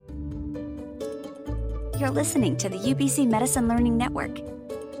You're listening to the UBC Medicine Learning Network.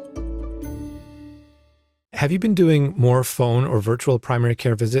 Have you been doing more phone or virtual primary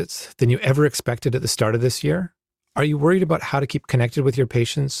care visits than you ever expected at the start of this year? Are you worried about how to keep connected with your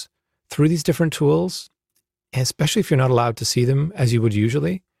patients through these different tools, especially if you're not allowed to see them as you would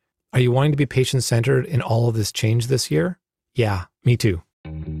usually? Are you wanting to be patient-centered in all of this change this year? Yeah, me too.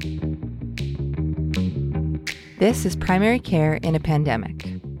 This is Primary Care in a Pandemic.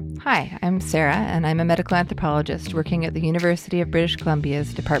 Hi, I'm Sarah, and I'm a medical anthropologist working at the University of British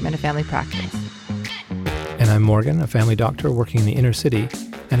Columbia's Department of Family Practice. And I'm Morgan, a family doctor working in the inner city,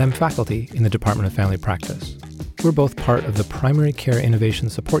 and I'm faculty in the Department of Family Practice. We're both part of the Primary Care Innovation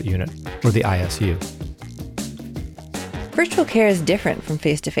Support Unit, or the ISU. Virtual care is different from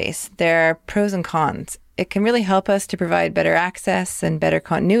face-to-face. There are pros and cons. It can really help us to provide better access and better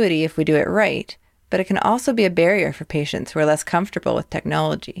continuity if we do it right, but it can also be a barrier for patients who are less comfortable with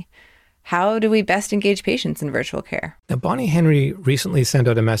technology. How do we best engage patients in virtual care? Now, Bonnie Henry recently sent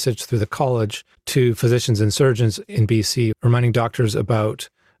out a message through the college to physicians and surgeons in BC, reminding doctors about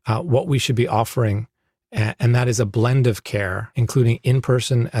what we should be offering, and that is a blend of care, including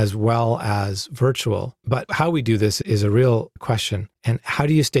in-person as well as virtual. But how we do this is a real question. And how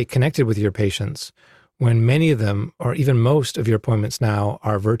do you stay connected with your patients when many of them, or even most of your appointments now,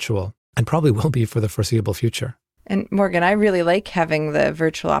 are virtual? And probably will be for the foreseeable future. And Morgan, I really like having the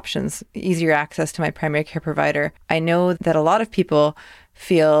virtual options, easier access to my primary care provider. I know that a lot of people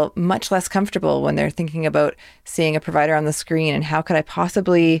feel much less comfortable when they're thinking about seeing a provider on the screen and how could I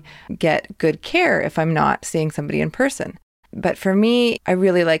possibly get good care if I'm not seeing somebody in person. But for me, I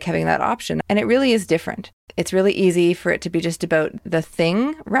really like having that option, and it really is different. It's really easy for it to be just about the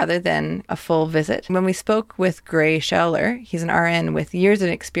thing rather than a full visit. When we spoke with Gray Scheller, he's an RN with years of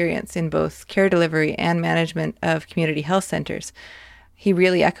experience in both care delivery and management of community health centers, he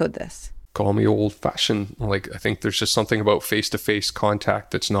really echoed this. Call me old-fashioned. I think there's just something about face-to-face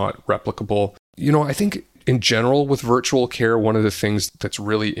contact that's not replicable. I think in general with virtual care, one of the things that's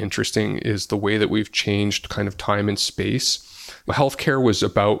really interesting is the way that we've changed kind of time and space. Healthcare was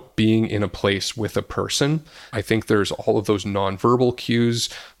about being in a place with a person. I think there's all of those nonverbal cues,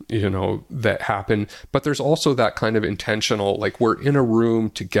 that happen, but there's also that kind of intentional, like we're in a room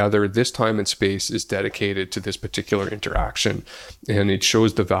together, this time and space is dedicated to this particular interaction, and it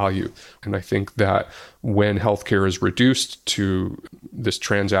shows the value. And I think that when healthcare is reduced to this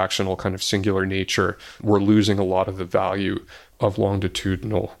transactional kind of singular nature, we're losing a lot of the value of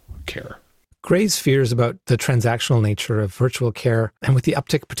longitudinal care. Gray's fears about the transactional nature of virtual care, and with the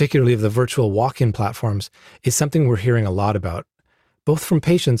uptick particularly of the virtual walk-in platforms, is something we're hearing a lot about, both from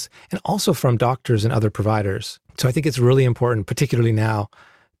patients and also from doctors and other providers. So I think it's really important, particularly now,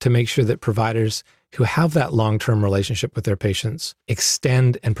 to make sure that providers who have that long-term relationship with their patients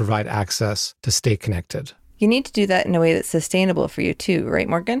extend and provide access to stay connected. You need to do that in a way that's sustainable for you too, right,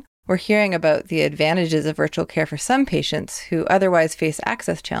 Morgan? We're hearing about the advantages of virtual care for some patients who otherwise face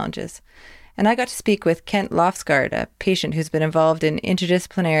access challenges. And I got to speak with Kent Lofsgaard, a patient who's been involved in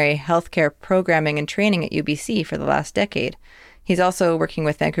interdisciplinary healthcare programming and training at UBC for the last decade. He's also working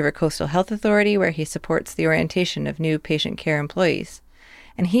with Vancouver Coastal Health Authority, where he supports the orientation of new patient care employees.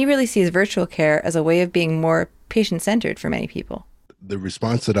 And he really sees virtual care as a way of being more patient-centered for many people. The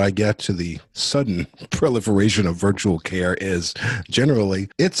response that I get to the sudden proliferation of virtual care is generally,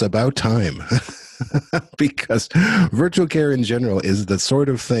 it's about time. Because virtual care in general is the sort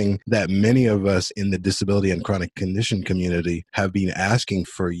of thing that many of us in the disability and chronic condition community have been asking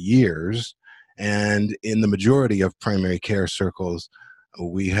for years. And in the majority of primary care circles,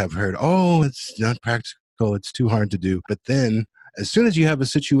 we have heard, it's not practical, it's too hard to do. But then as soon as you have a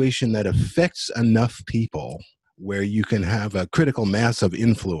situation that affects enough people, where you can have a critical mass of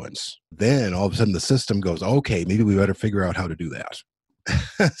influence, then all of a sudden the system goes, okay, maybe we better figure out how to do that.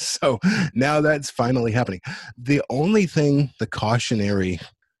 So now that's finally happening. The only thing, the cautionary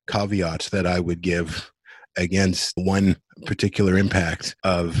caveat that I would give against one particular impact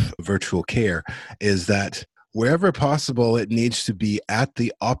of virtual care is that wherever possible, it needs to be at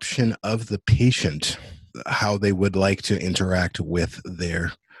the option of the patient how they would like to interact with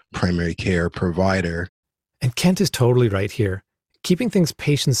their primary care provider. And Kent is totally right here. Keeping things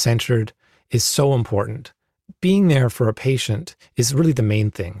patient-centered is so important. Being there for a patient is really the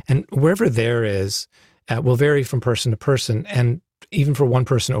main thing. And wherever there is will vary from person to person and even for one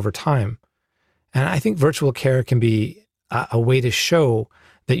person over time. And I think virtual care can be a way to show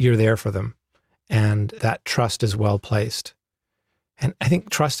that you're there for them and that trust is well placed. And I think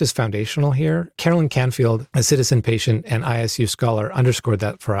trust is foundational here. Carolyn Canfield, a citizen patient and ISU scholar, underscored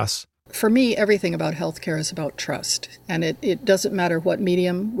that for us. For me, everything about healthcare is about trust. And it doesn't matter what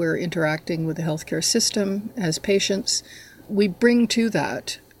medium we're interacting with the healthcare system as patients. We bring to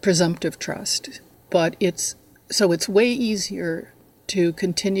that presumptive trust. But it's way easier to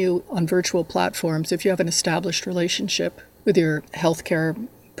continue on virtual platforms if you have an established relationship with your healthcare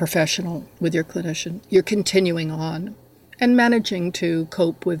professional, with your clinician. You're continuing on and managing to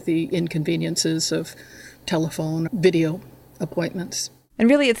cope with the inconveniences of telephone, video appointments. And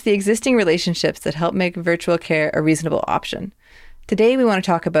really, it's the existing relationships that help make virtual care a reasonable option. Today, we want to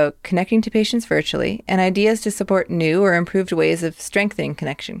talk about connecting to patients virtually and ideas to support new or improved ways of strengthening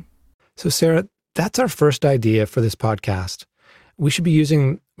connection. So, Sarah, that's our first idea for this podcast. We should be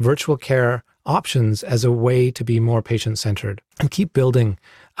using virtual care options as a way to be more patient-centered and keep building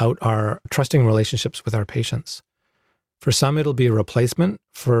out our trusting relationships with our patients. For some, it'll be a replacement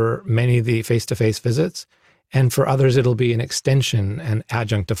for many of the face-to-face visits, and for others, it'll be an extension and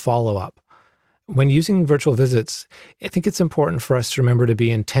adjunct to follow-up. When using virtual visits, I think it's important for us to remember to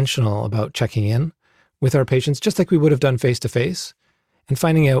be intentional about checking in with our patients, just like we would have done face-to-face, and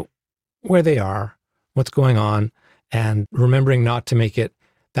finding out where they are, what's going on, and remembering not to make it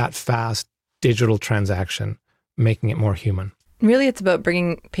that fast digital transaction, making it more human. Really, it's about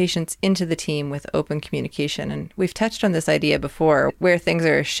bringing patients into the team with open communication. And we've touched on this idea before, where things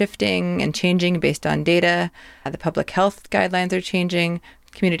are shifting and changing based on data. The public health guidelines are changing,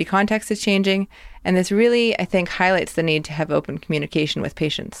 community context is changing. And this really, I think, highlights the need to have open communication with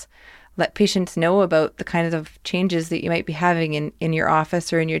patients. Let patients know about the kinds of changes that you might be having in your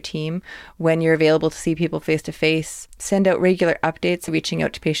office or in your team when you're available to see people face to face. Send out regular updates, reaching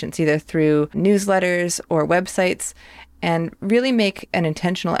out to patients either through newsletters or websites, and really make an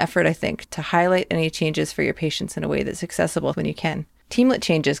intentional effort, I think, to highlight any changes for your patients in a way that's accessible when you can. Teamlet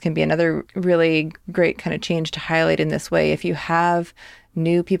changes can be another really great kind of change to highlight in this way. If you have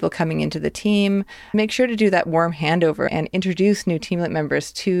new people coming into the team, make sure to do that warm handover and introduce new teamlet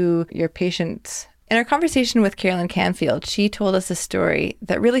members to your patients. In our conversation with Carolyn Canfield, she told us a story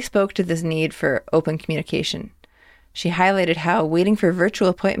that really spoke to this need for open communication. She highlighted how waiting for virtual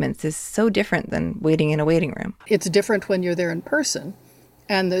appointments is so different than waiting in a waiting room. It's different when you're there in person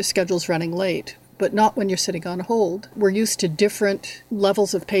and the schedule's running late, but not when you're sitting on hold. We're used to different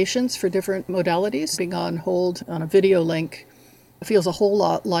levels of patients for different modalities. Being on hold on a video link feels a whole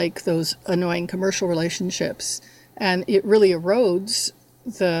lot like those annoying commercial relationships. And it really erodes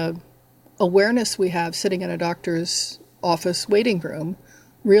the awareness we have sitting in a doctor's office waiting room,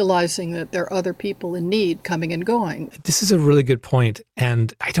 realizing that there are other people in need coming and going. This is a really good point.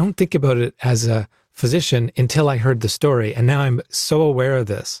 And I don't think about it as a physician until I heard the story. And now I'm so aware of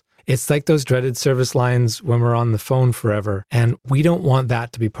this. It's like those dreaded service lines when we're on the phone forever. And we don't want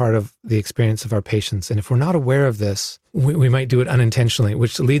that to be part of the experience of our patients. And if we're not aware of this, we might do it unintentionally,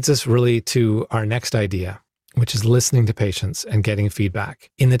 which leads us really to our next idea, which is listening to patients and getting feedback.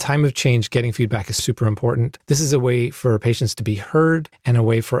 In the time of change, getting feedback is super important. This is a way for patients to be heard and a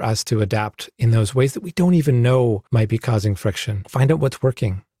way for us to adapt in those ways that we don't even know might be causing friction. Find out what's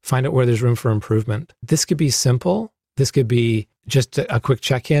working. Find out where there's room for improvement. This could be simple. This could be just a quick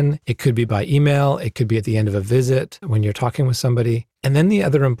check-in. It could be by email. It could be at the end of a visit when you're talking with somebody. And then the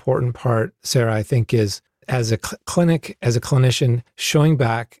other important part, Sarah, I think is as a clinic, as a clinician, showing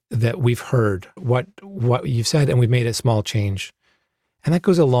back that we've heard what you've said and we've made a small change. And that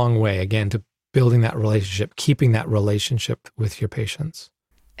goes a long way, again, to building that relationship, keeping that relationship with your patients.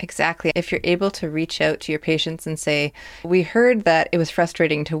 Exactly. If you're able to reach out to your patients and say, we heard that it was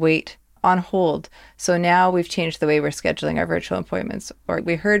frustrating to wait on hold, so now we've changed the way we're scheduling our virtual appointments. Or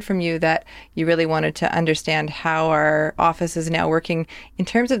we heard from you that you really wanted to understand how our office is now working in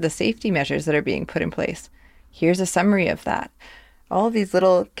terms of the safety measures that are being put in place. Here's a summary of that. All of these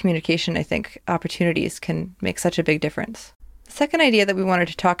little communication, I think, opportunities can make such a big difference. The second idea that we wanted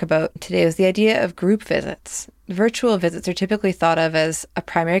to talk about today was the idea of group visits. Virtual visits are typically thought of as a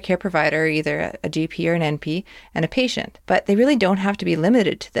primary care provider, either a GP or an NP, and a patient, but they really don't have to be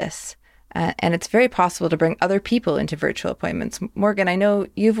limited to this. And it's very possible to bring other people into virtual appointments. Morgan, I know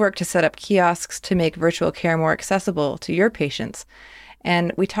you've worked to set up kiosks to make virtual care more accessible to your patients.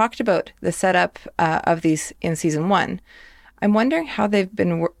 And we talked about the setup of these in season 1. I'm wondering how they've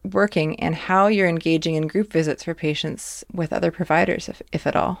been working and how you're engaging in group visits for patients with other providers, if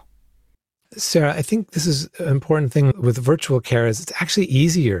at all. Sarah, I think this is an important thing with virtual care is it's actually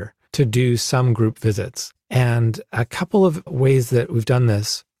easier to do some group visits. And a couple of ways that we've done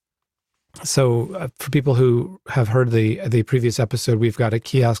this. So for people who have heard the previous episode, we've got a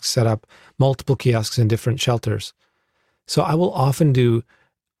kiosk set up, multiple kiosks in different shelters. So I will often do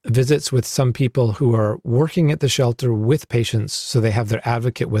visits with some people who are working at the shelter with patients, so they have their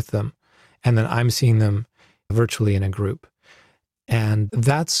advocate with them. and then I'm seeing them virtually in a group. And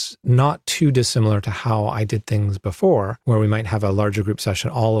that's not too dissimilar to how I did things before, where we might have a larger group session,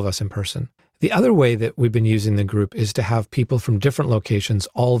 all of us in person. The other way that we've been using the group is to have people from different locations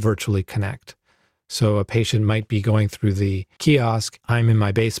all virtually connect. So a patient might be going through the kiosk, I'm in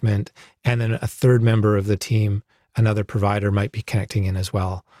my basement, and then a third member of the team, another provider, might be connecting in as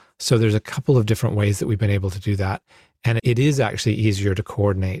well. So there's a couple of different ways that we've been able to do that. And it is actually easier to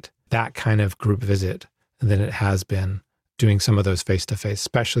coordinate that kind of group visit than it has been doing some of those face-to-face,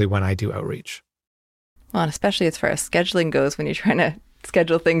 especially when I do outreach. Well, and especially as far as scheduling goes, when you're trying to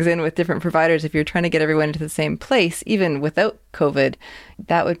schedule things in with different providers, if you're trying to get everyone into the same place, even without COVID,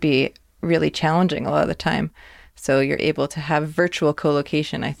 that would be really challenging a lot of the time. So you're able to have virtual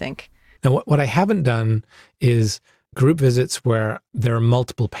co-location, I think. Now, what I haven't done is group visits where there are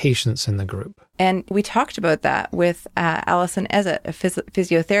multiple patients in the group. And we talked about that with Alison Ezett, a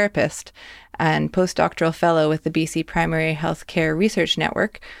physiotherapist and postdoctoral fellow with the BC Primary Healthcare Research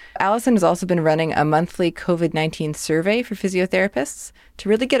Network. Alison has also been running a monthly COVID-19 survey for physiotherapists to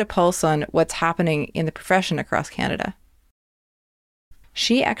really get a pulse on what's happening in the profession across Canada.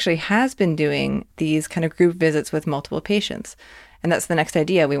 She actually has been doing these kind of group visits with multiple patients. And that's the next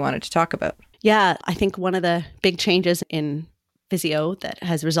idea we wanted to talk about. Yeah, I think one of the big changes in physio that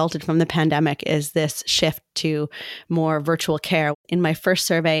has resulted from the pandemic is this shift to more virtual care. In my first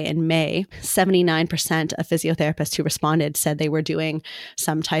survey in May, 79% of physiotherapists who responded said they were doing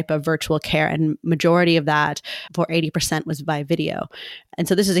some type of virtual care, and majority of that, for 80%, was by video. And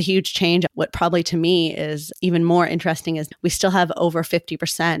so this is a huge change. What probably to me is even more interesting is we still have over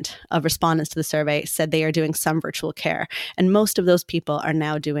 50% of respondents to the survey said they are doing some virtual care. And most of those people are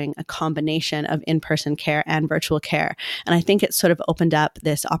now doing a combination of in-person care and virtual care. And I think it's sort of opened up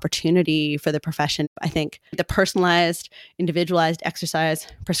this opportunity for the profession. I think the personalized, individualized exercise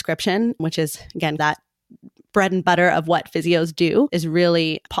prescription, which is, again, that bread and butter of what physios do, is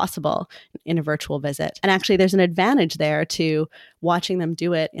really possible in a virtual visit. And actually, there's an advantage there to watching them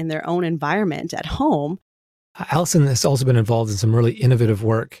do it in their own environment at home. Alison has also been involved in some really innovative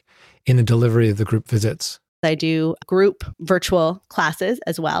work in the delivery of the group visits. I do group virtual classes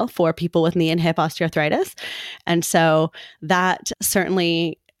as well for people with knee and hip osteoarthritis. And so that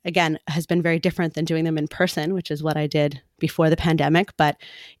certainly, again, has been very different than doing them in person, which is what I did before the pandemic. But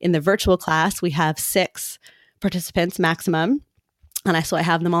in the virtual class, we have 6 participants maximum. And so I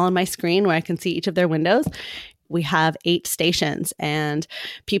have them all on my screen where I can see each of their windows. We have 8 stations, and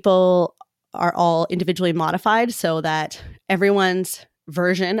people are all individually modified so that everyone's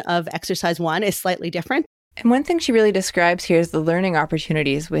version of exercise 1 is slightly different. And one thing she really describes here is the learning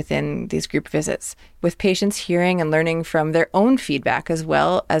opportunities within these group visits, with patients hearing and learning from their own feedback, as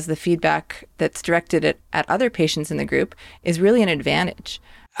well as the feedback that's directed at other patients in the group, is really an advantage.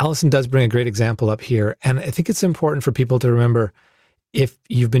 Alison does bring a great example up here. And I think it's important for people to remember, if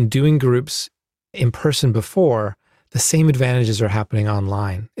you've been doing groups in person before, the same advantages are happening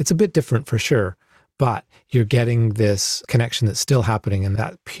online. It's a bit different for sure, but you're getting this connection that's still happening and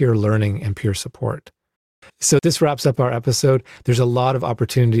that peer learning and peer support. So this wraps up our episode. There's a lot of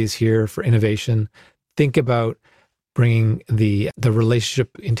opportunities here for innovation. Think about bringing the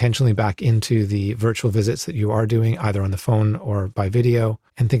relationship intentionally back into the virtual visits that you are doing, either on the phone or by video,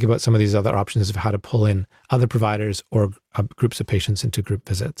 and think about some of these other options of how to pull in other providers or groups of patients into group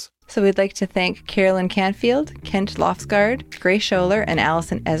visits. So we'd like to thank Carolyn Canfield, Kent Lofsgaard, Grace Scholler, and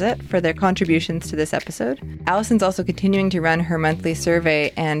Alison Ezett for their contributions to this episode. Alison's also continuing to run her monthly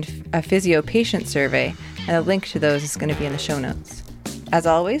survey and a physio patient survey, and a link to those is going to be in the show notes. As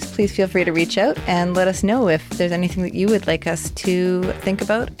always, please feel free to reach out and let us know if there's anything that you would like us to think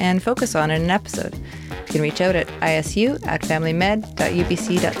about and focus on in an episode. You can reach out at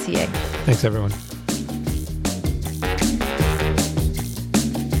isu@familymed.ubc.ca. Thanks, everyone.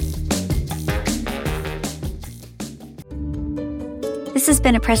 This has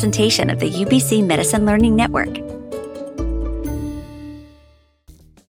been a presentation of the UBC Medicine Learning Network.